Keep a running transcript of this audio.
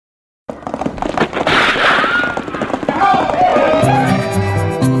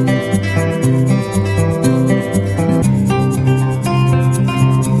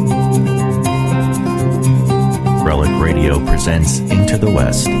presents Into the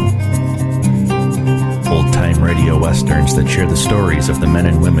West. Old-time radio westerns that share the stories of the men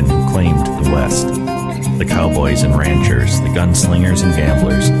and women who claimed the West. The cowboys and ranchers, the gunslingers and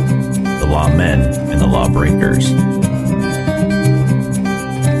gamblers, the lawmen and the lawbreakers.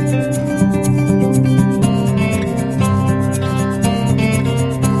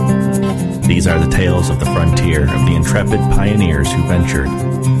 These are the tales of the frontier, of the intrepid pioneers who ventured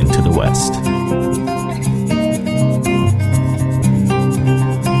into the West.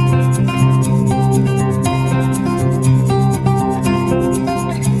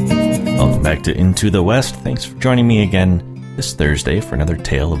 Welcome back to Into the West. Thanks for joining me again this Thursday for another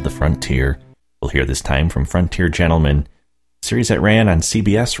tale of the frontier. We'll hear this time from Frontier Gentlemen, a series that ran on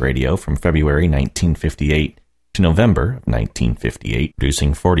CBS radio from February 1958 to November of 1958,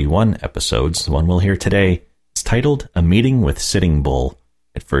 producing 41 episodes. The one we'll hear today is titled A Meeting with Sitting Bull.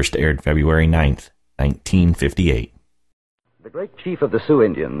 It first aired February 9th, 1958. The great chief of the Sioux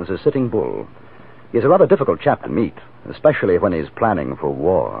Indians is Sitting Bull. He's a rather difficult chap to meet, especially when he's planning for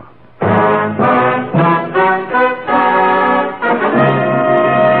war.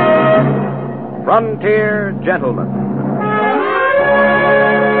 Frontier Gentlemen.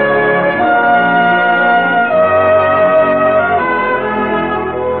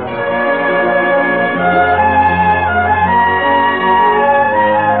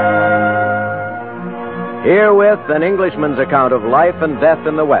 Herewith an Englishman's account of life and death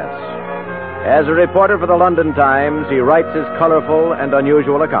in the West. As a reporter for the London Times, he writes his colorful and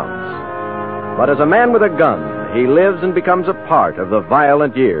unusual accounts. But as a man with a gun, he lives and becomes a part of the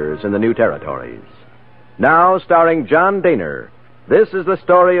violent years in the new territories. Now, starring John Daner, this is the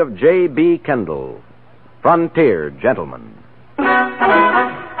story of J.B. Kendall, Frontier Gentlemen.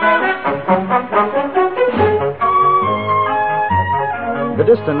 The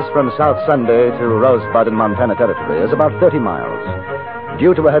distance from South Sunday to Rosebud in Montana Territory is about 30 miles.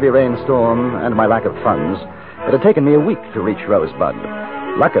 Due to a heavy rainstorm and my lack of funds, it had taken me a week to reach Rosebud.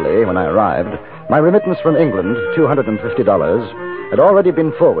 Luckily, when I arrived, my remittance from England, $250, had already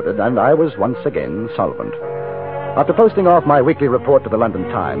been forwarded, and I was once again solvent. After posting off my weekly report to the London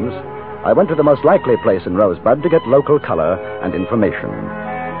Times, I went to the most likely place in Rosebud to get local color and information.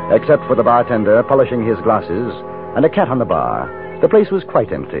 Except for the bartender polishing his glasses and a cat on the bar, the place was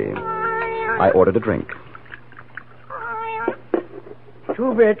quite empty. I ordered a drink.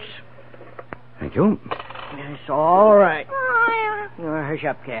 2 bits. Thank you. It's all right. Hush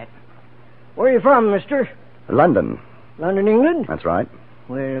up, cat. Where are you from, mister? London. London, England? That's right.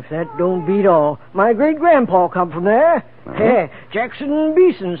 Well, if that don't beat all. My great-grandpa come from there. Jackson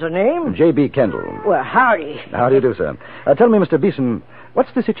Beeson's the name. J.B. Kendall. Well, howdy. How do you do, sir? Tell me, Mr. Beeson,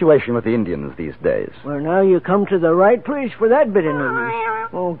 what's the situation with the Indians these days? Well, now you come to the right place for that bit of news.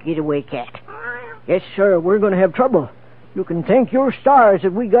 Oh, get away, cat. Yes, sir, we're going to have trouble. You can thank your stars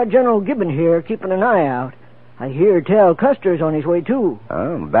that we got General Gibbon here keeping an eye out. I hear tell Custer's on his way, too.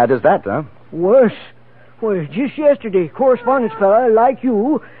 Oh, bad as that, huh? Worse. Well, just yesterday, correspondence fella like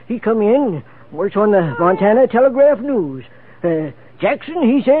you, he come in, works on the Montana Telegraph News. Jackson,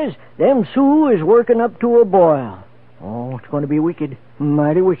 he says, them Sioux is working up to a boil. Oh, it's going to be wicked.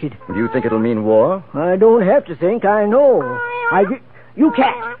 Mighty wicked. Do you think it'll mean war? I don't have to think. I know. You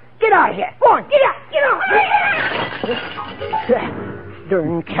cat. Get out of here. Go on. Get out.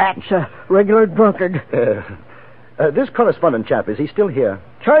 Darn cat's a regular drunkard. This correspondent chap, is he still here?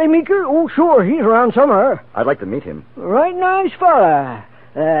 Charlie Meeker? Oh, sure. He's around somewhere. I'd like to meet him. Right nice fella.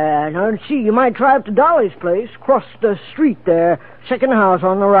 Now, let's see. You might try up to Dolly's place. Cross the street there. Second house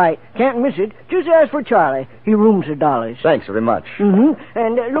on the right. Can't miss it. Just ask for Charlie. He rooms at Dolly's. Thanks very much. Mm-hmm.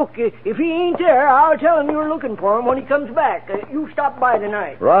 And look, if he ain't there, I'll tell him you're looking for him when he comes back. You stop by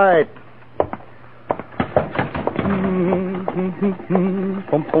tonight. Right.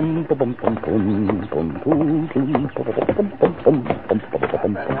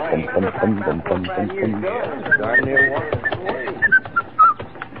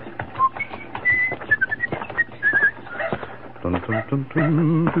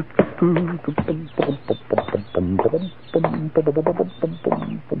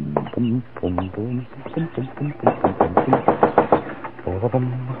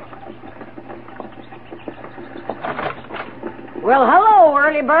 Well, hello,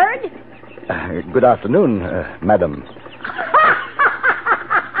 early bird. Good afternoon, madam.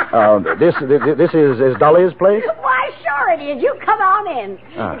 This is Dolly's place? Why, sure it is. You come on in.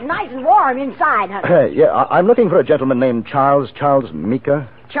 It's nice and warm inside, honey. Yeah, I'm looking for a gentleman named Charles Meeker.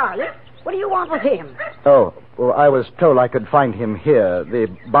 Charlie? What do you want with him? Oh, well, I was told I could find him here. The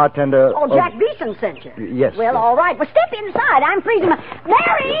bartender... Oh, Jack Beeson sent you? Yes. Well, all right. Well, step inside. I'm freezing.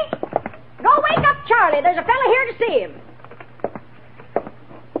 Mary! Go wake up Charlie. There's a fella here to see him.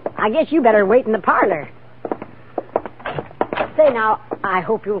 I guess you better wait in the parlor. Say, now, I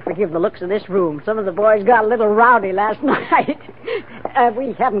hope you'll forgive the looks of this room. Some of the boys got a little rowdy last night.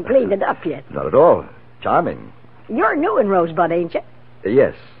 We haven't cleaned it up yet. Not at all. Charming. You're new in Rosebud, ain't you?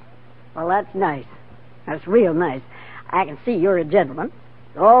 Yes. Well, that's nice. That's real nice. I can see you're a gentleman.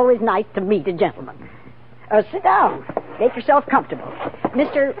 It's always nice to meet a gentleman. Sit down. Make yourself comfortable.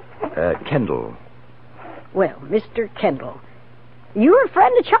 Mr. Kendall. Well, Mr. Kendall. You're a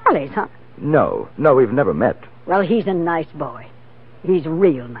friend of Charlie's, huh? No, we've never met. Well, he's a nice boy. He's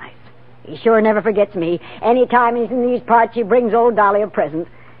real nice. He sure never forgets me. Anytime he's in these parts, he brings old Dolly a present.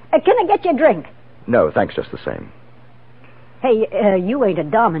 Can I get you a drink? No, thanks just the same. Hey, you ain't a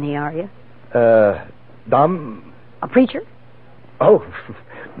dominie, are you? Dom? A preacher? Oh,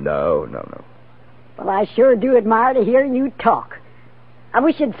 no. Well, I sure do admire to hear you talk. I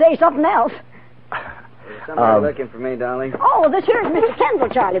wish you'd say something else. Somebody looking for me, Dolly? Oh, this here's Mr. Kendall,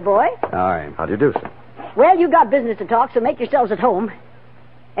 Charlie boy. All right. How do you do, sir? Well, you got business to talk, so make yourselves at home.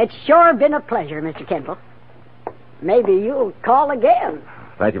 It's sure been a pleasure, Mr. Kendall. Maybe you'll call again.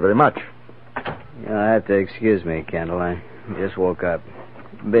 Thank you very much. You'll have to excuse me, Kendall. I just woke up.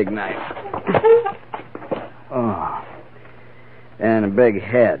 Big night. Oh. And a big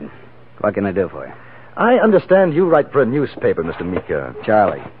head. What can I do for you? I understand you write for a newspaper, Mr. Meeker.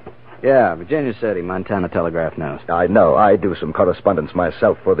 Charlie. Yeah, Virginia City, Montana Telegraph News. I know. I do some correspondence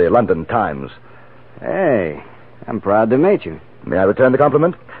myself for the London Times. Hey, I'm proud to meet you. May I return the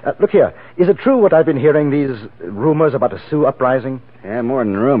compliment? Look here. Is it true what I've been hearing, these rumors about a Sioux uprising? Yeah, more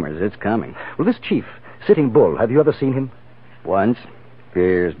than rumors. It's coming. Well, this chief, Sitting Bull, have you ever seen him? Once, a few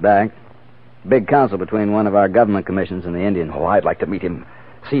years back. Big council between one of our government commissions and the Indians. Oh, I'd like to meet him.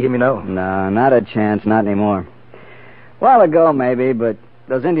 See him, you know? No, not a chance. Not anymore. A while ago, maybe, but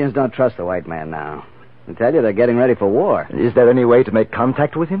those Indians don't trust the white man now. I tell you, they're getting ready for war. Is there any way to make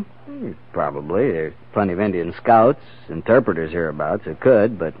contact with him? Probably. There's plenty of Indian scouts, interpreters hereabouts who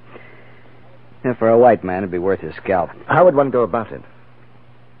could, but for a white man, it'd be worth his scalp. How would one go about it?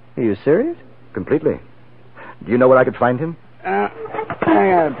 Are you serious? Completely. Do you know where I could find him? I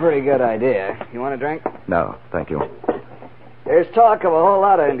got a pretty good idea. You want a drink? No, thank you. There's talk of a whole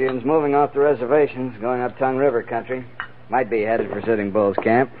lot of Indians moving off the reservations, going up Tongue River country. Might be headed for Sitting Bull's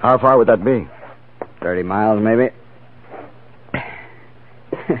camp. How far would that be? 30 miles, maybe.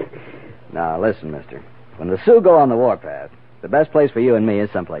 Now, listen, mister. When the Sioux go on the warpath, the best place for you and me is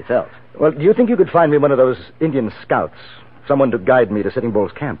someplace else. Well, do you think you could find me one of those Indian scouts? Someone to guide me to Sitting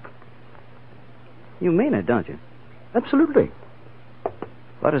Bull's camp? You mean it, don't you? Absolutely.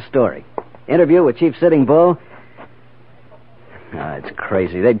 What a story. Interview with Chief Sitting Bull? It's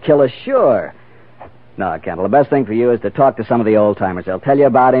crazy. They'd kill us, sure. No, Kendall, the best thing for you is to talk to some of the old-timers. They'll tell you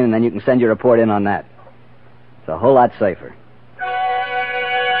about him, and then you can send your report in on that. It's a whole lot safer.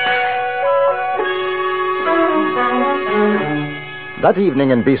 That evening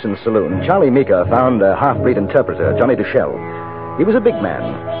in Beeson's saloon, Charlie Meeker found a half-breed interpreter, Johnny Duchelle. He was a big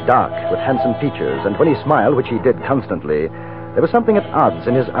man, dark, with handsome features, and when he smiled, which he did constantly, there was something at odds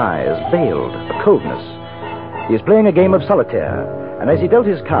in his eyes, veiled, a coldness. He was playing a game of solitaire, and as he dealt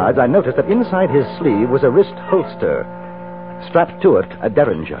his cards, I noticed that inside his sleeve was a wrist holster. Strapped to it, a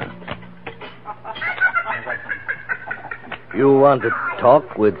derringer. You want to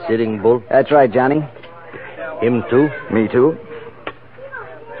talk with Sitting Bull? That's right, Johnny. Him too? Me too.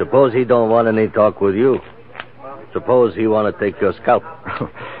 Suppose he don't want any talk with you. Suppose he want to take your scalp.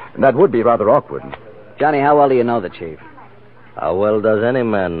 That would be rather awkward. Johnny, how well do you know the chief? How well does any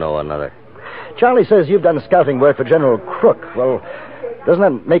man know another? Charlie says you've done scouting work for General Crook. Well, doesn't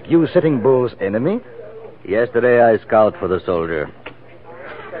that make you Sitting Bull's enemy? Yesterday I scout for the soldier.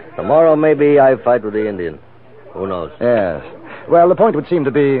 Tomorrow maybe I fight with the Indian. Who knows? Yes. Well, the point would seem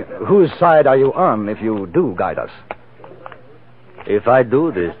to be, whose side are you on if you do guide us? If I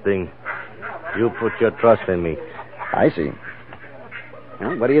do this thing, you put your trust in me. I see.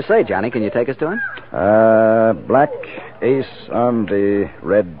 Well, what do you say, Johnny? Can you take us to him? Black ace on the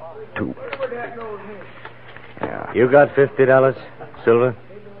red 2. Yeah. You got $50, silver?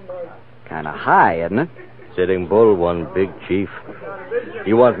 Kind of high, isn't it? Sitting Bull, one big chief.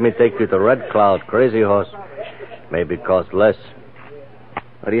 You want me to take you to Red Cloud, Crazy Horse? Maybe cost less.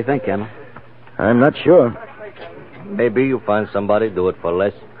 What do you think, Kendall? I'm not sure. Maybe you find somebody, do it for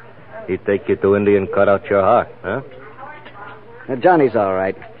less. He take you to India and cut out your heart, huh? Now, Johnny's all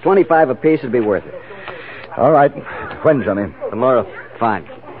right. 25 apiece would be worth it. All right. When, Johnny? Tomorrow. Fine.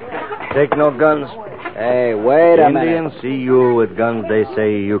 Take no guns. Hey, wait a minute. Indians see you with guns, they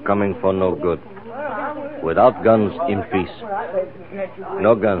say you coming for no good. Without guns, in peace.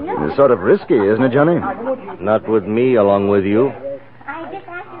 No guns. It's sort of risky, isn't it, Johnny? Not with me along with you.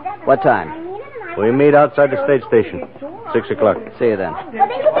 What time? We meet outside the state station. 6 o'clock. See you then. Well, then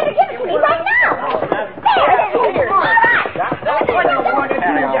you better give it to me right now.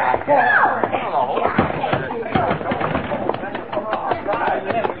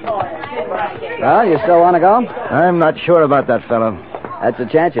 Well, you still want to go? I'm not sure about that, fellow. That's a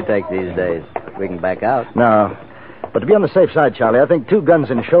chance you take these days. We can back out. No. But to be on the safe side, Charlie, I think 2 guns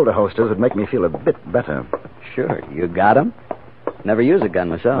in shoulder holsters would make me feel a bit better. Sure. You got 'em? Never use a gun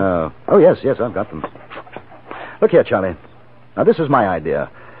myself. Oh. Oh, yes, I've got them. Look here, Charlie. Now, this is my idea.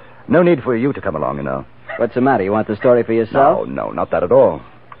 No need for you to come along, you know. What's the matter? You want the story for yourself? No, not that at all.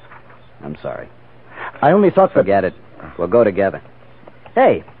 I'm sorry. I only thought that... Forget it. We'll go together.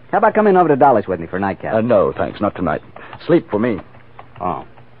 Hey, how about coming over to Dolly's with me for nightcap? No, thanks, not tonight. Sleep for me. Oh.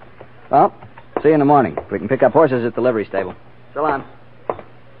 Well, see you in the morning. We can pick up horses at the livery stable. So long.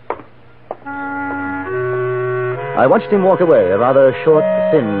 I watched him walk away, a rather short,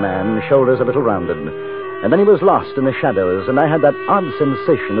 thin man, shoulders a little rounded. And then he was lost in the shadows, and I had that odd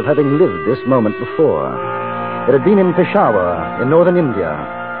sensation of having lived this moment before. It had been in Peshawar, in northern India.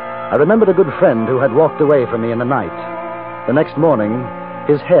 I remembered a good friend who had walked away from me in the night. The next morning,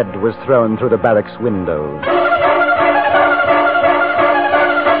 his head was thrown through the barracks windows.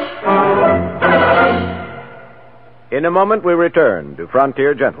 In a moment, we return to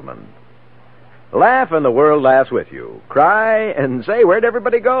Frontier Gentlemen. Laugh and the world laughs with you. Cry and say, where'd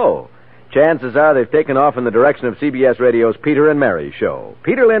everybody go? Chances are they've taken off in the direction of CBS Radio's Peter and Mary show.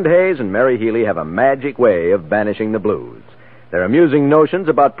 Peter Lindhays and Mary Healy have a magic way of banishing the blues. Their amusing notions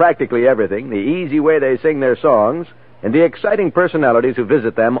about practically everything, the easy way they sing their songs, and the exciting personalities who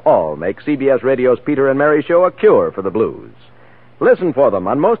visit them all make CBS Radio's Peter and Mary show a cure for the blues. Listen for them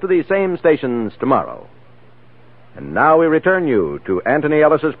on most of these same stations tomorrow. And now we return you to Anthony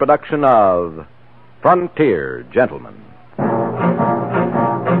Ellis's production of Frontier Gentlemen.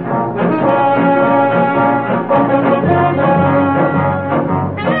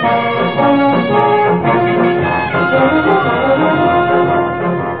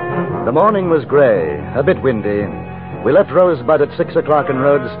 The morning was gray, a bit windy. We left Rosebud at 6 o'clock and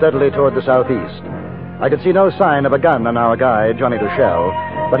rode steadily toward the southeast. I could see no sign of a gun on our guide, Johnny Duchelle,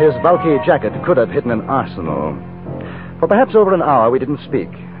 but his bulky jacket could have hidden an arsenal. For perhaps over an hour we didn't speak.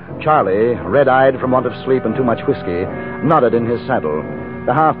 Charlie, red-eyed from want of sleep and too much whiskey, nodded in his saddle.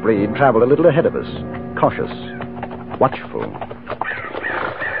 The half-breed traveled a little ahead of us, cautious, watchful.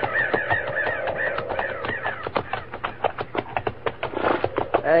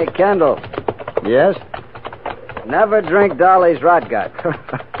 Hey, Kendall. Yes? Never drink Dolly's rot gut.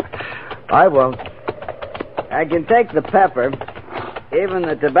 I won't. I can take the pepper, even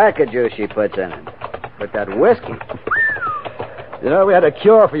the tobacco juice she puts in it. But that whiskey... You know, we had a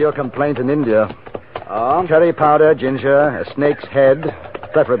cure for your complaint in India. Oh? Curry powder, ginger, a snake's head,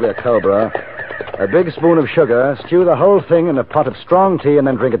 preferably a cobra, a big spoon of sugar, stew the whole thing in a pot of strong tea, and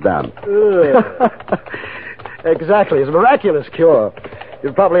then drink it down. Exactly. It's a miraculous cure.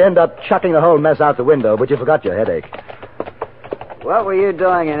 You'd probably end up chucking the whole mess out the window, but you forgot your headache. What were you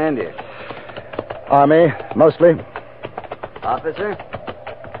doing in India? Army, mostly. Officer?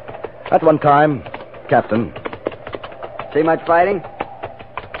 At one time, captain. See much fighting?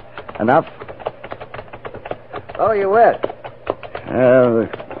 Enough. Oh, you with? The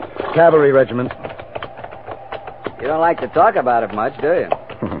cavalry regiment. You don't like to talk about it much, do you?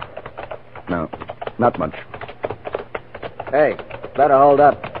 No, not much. Hey, better hold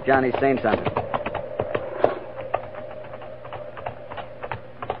up. Johnny's seen something.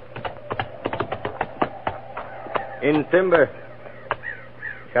 In timber.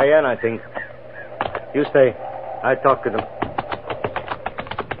 Cheyenne, I think. You stay. I talk to them.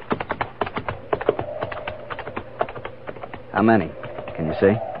 How many? Can you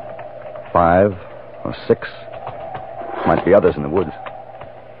see? 5 or 6. Might be others in the woods.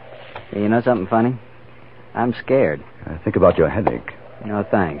 You know something funny? I'm scared. Think about your headache. No,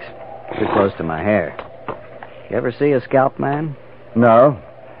 thanks. Too close to my hair. You ever see a scalp man? No.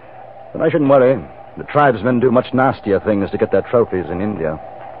 But I shouldn't worry. The tribesmen do much nastier things to get their trophies in India.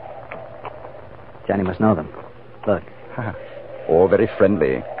 Johnny must know them. Look. All very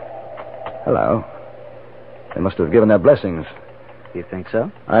friendly. Hello. They must have given their blessings. You think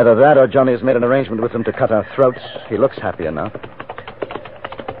so? Either that or Johnny's made an arrangement with them to cut our throats. He looks happy enough.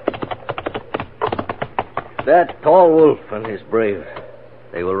 That tall wolf and his brave.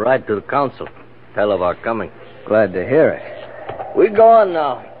 They will ride to the council. Tell of our coming. Glad to hear it. We go on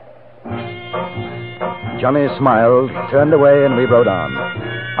now. Johnny smiled, turned away, and we rode on.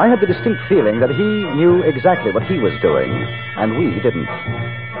 I had the distinct feeling that he knew exactly what he was doing, and we didn't.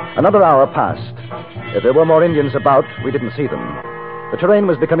 Another hour passed. If there were more Indians about, we didn't see them. The terrain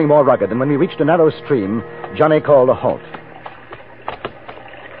was becoming more rugged, and when we reached a narrow stream, Johnny called a halt.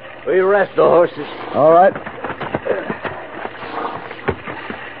 We rest the horses. All right.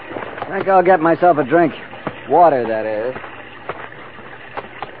 I think I'll get myself a drink. Water, that is.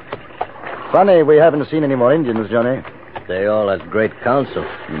 Funny, we haven't seen any more Indians, Johnny. They all at great council.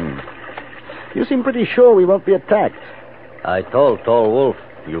 You seem pretty sure we won't be attacked. I told Tall Wolf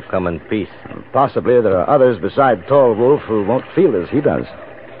you come in peace. Possibly there are others beside Tall Wolf who won't feel as he does.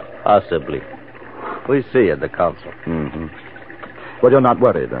 Possibly. We see at the council. Mm-hmm. Well, you're not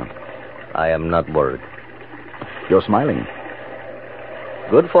worried, though. I am not worried. You're smiling.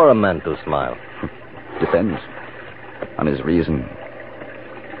 Good for a man to smile. Depends on his reason.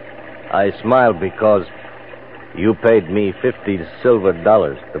 I smile because you paid me $50 silver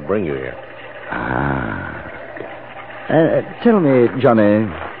to bring you here. Tell me, Johnny,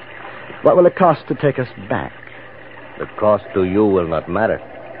 what will it cost to take us back? The cost to you will not matter.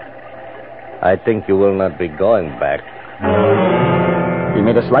 I think you will not be going back. He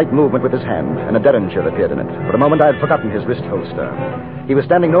made a slight movement with his hand, and a derringer appeared in it. For a moment, I had forgotten his wrist holster. He was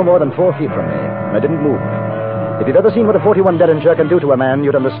standing no more than 4 feet from me, and I didn't move. If you've ever seen what a 41 derringer can do to a man,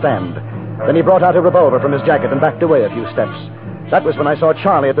 you'd understand. Then he brought out a revolver from his jacket and backed away a few steps. That was when I saw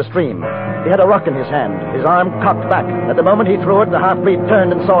Charlie at the stream. He had a rock in his hand, his arm cocked back. At the moment he threw it, the half-breed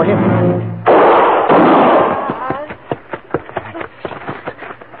turned and saw him.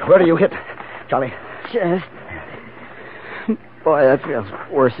 Where are you hit, Charlie? Chest. Boy, that feels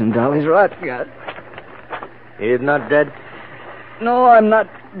worse than Dolly's rot gut. He is not dead? No, I'm not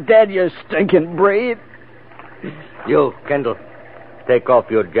dead, you stinking breed. You, Kendall, take off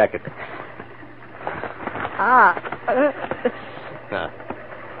your jacket.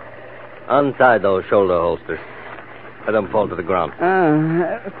 Untie those shoulder holsters. Let them fall to the ground.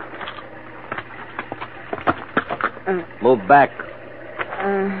 Move back.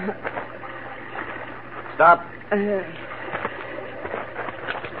 Stop.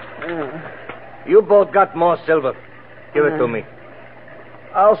 You both got more silver. Give it to me.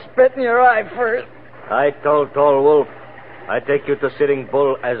 I'll spit in your eye first. I told Tall Wolf I take you to Sitting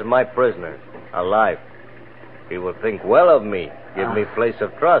Bull as my prisoner, alive. He will think well of me, give me place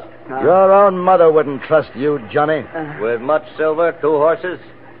of trust. Your own mother wouldn't trust you, Johnny. With much silver, 2 horses,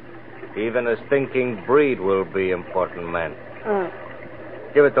 even a stinking breed will be important man.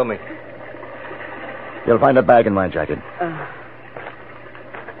 Give it to me. You'll find a bag in my jacket.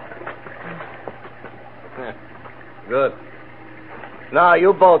 Good. Now,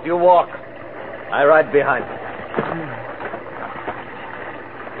 you both, you walk. I ride behind.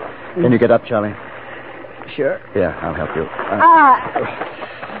 Can you get up, Charlie? Sure. Yeah, I'll help you.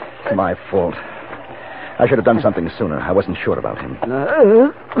 It's my fault. I should have done something sooner. I wasn't sure about him.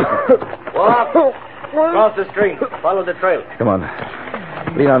 Walk. Cross the stream. Follow the trail. Come on.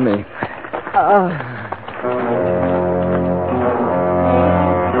 Lean on me.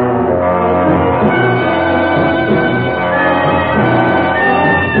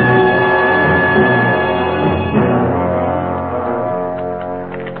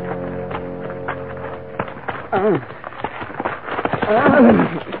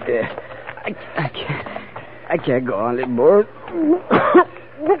 I can't go on anymore.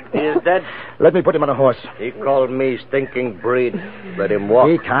 He is dead. Let me put him on a horse. He called me stinking breed. Let him walk.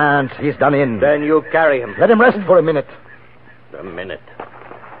 He can't. He's done in. Then you carry him. Let him rest for a minute. A minute.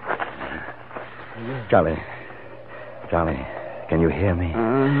 Charlie, can you hear me?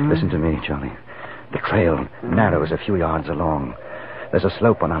 Listen to me, Charlie. The trail narrows a few yards along. There's a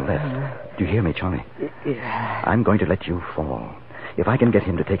slope on our left. Do you hear me, Charlie? Yeah. I'm going to let you fall. If I can get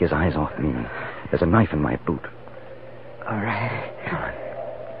him to take his eyes off me, there's a knife in my boot. All right.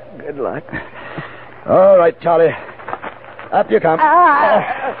 Good luck. All right, Charlie. Up you come.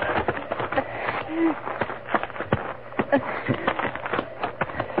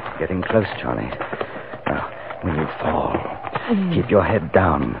 Getting close, Charlie. Now, when you fall, keep your head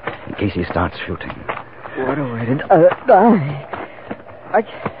down in case he starts shooting. What a way to die.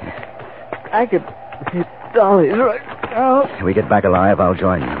 I could hit Dolly's right now. When we get back alive, I'll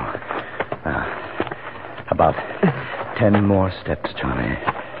join you. About 10 more steps, Charlie.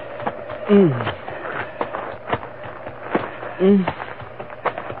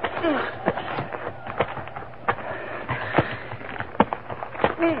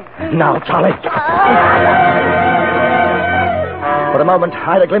 Now, Charlie. For a moment,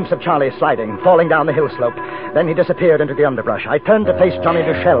 I had a glimpse of Charlie sliding, falling down the hill slope. Then he disappeared into the underbrush. I turned to face Johnny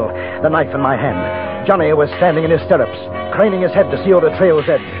Duchelle, the knife in my hand. Johnny was standing in his stirrups, craning his head to seal the trail's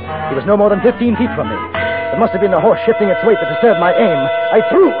edge. He was no more than 15 feet from me. It must have been the horse shifting its weight that disturbed my aim. I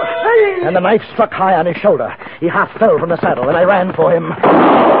threw, and the knife struck high on his shoulder. He half fell from the saddle, and I ran for him.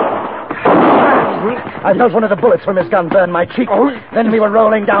 I felt one of the bullets from his gun burn my cheek. Then we were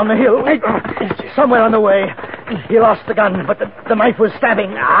rolling down the hill. Somewhere on the way, he lost the gun, but the knife was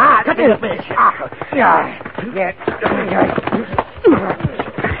stabbing. Cut it at me.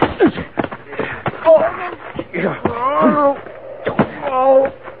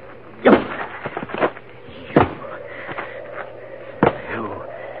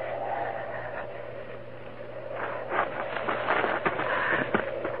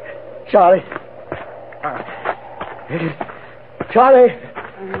 Charlie. Charlie.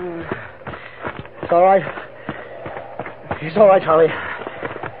 It's all right. It's all right, Charlie.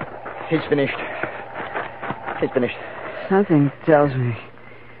 He's finished. He's finished. Something tells me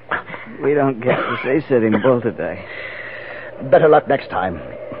we don't get to see Sitting Bull today. Better luck next time.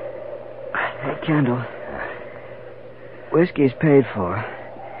 Hey, Kendall. Whiskey's paid for.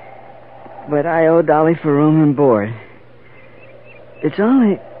 But I owe Dolly for room and board. It's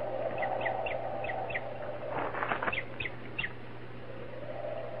only...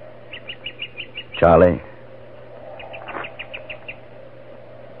 Charlie?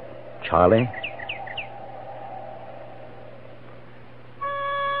 Charlie?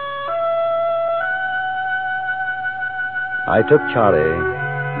 I took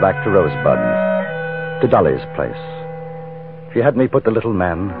Charlie back to Rosebud, to Dolly's place. She had me put the little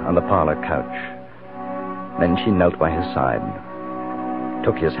man on the parlor couch. Then she knelt by his side,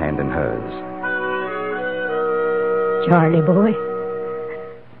 took his hand in hers. Charlie boy,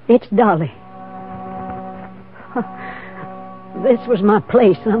 it's Dolly. This was my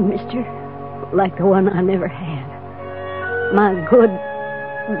place, mister, like the one I never had. My good,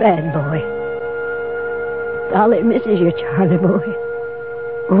 bad boy. Dolly misses you, Charlie boy.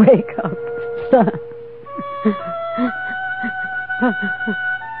 Wake up, son.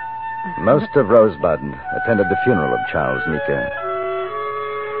 Most of Rosebud attended the funeral of Charles Nika.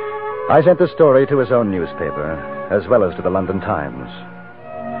 I sent the story to his own newspaper, as well as to the London Times.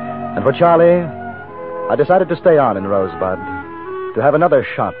 And for Charlie, I decided to stay on in Rosebud, to have another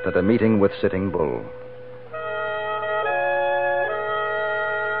shot at a meeting with Sitting Bull.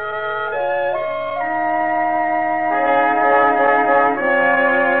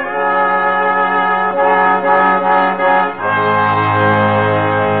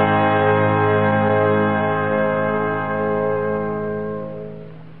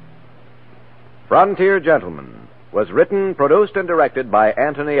 Frontier Gentleman was written, produced, and directed by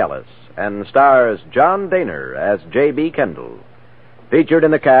Anthony Ellis and stars John Daner as J.B. Kendall. Featured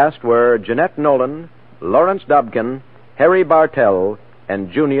in the cast were Jeanette Nolan, Lawrence Dobkin, Harry Bartell,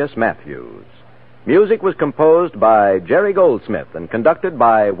 and Junius Matthews. Music was composed by Jerry Goldsmith and conducted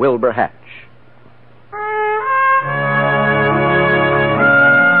by Wilbur Hatch.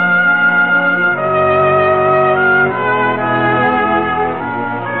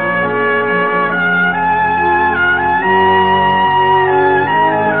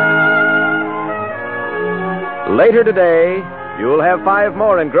 Later today, you'll have 5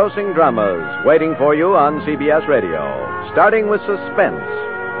 more engrossing dramas waiting for you on CBS Radio, starting with Suspense,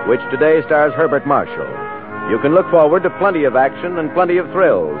 which today stars Herbert Marshall. You can look forward to plenty of action and plenty of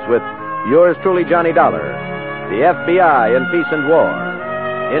thrills with yours truly, Johnny Dollar, the FBI in Peace and War,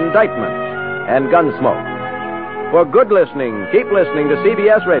 Indictment, and Gunsmoke. For good listening, keep listening to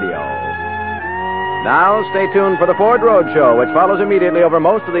CBS Radio. Now, stay tuned for the Ford Road Show, which follows immediately over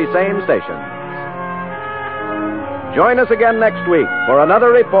most of these same stations. Join us again next week for another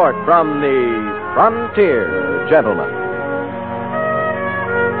report from the Frontier Gentleman.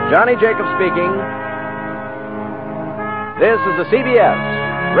 Johnny Jacobs speaking. This is the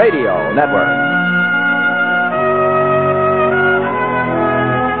CBS Radio Network.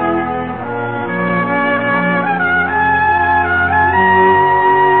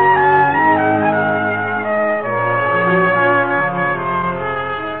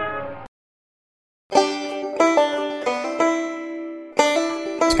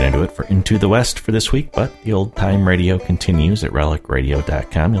 Into the West for this week, but the old time radio continues at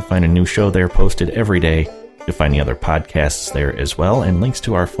relicradio.com. You'll find a new show there posted every day. You'll find the other podcasts there as well, and links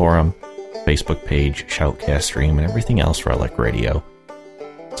to our forum, Facebook page, Shoutcast stream, and everything else Relic Radio.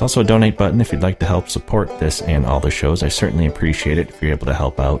 There's also a donate button if you'd like to help support this and all the shows. I certainly appreciate it if you're able to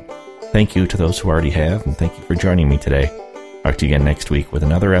help out. Thank you to those who already have, and thank you for joining me today. Talk to you again next week with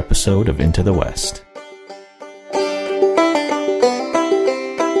another episode of Into the West.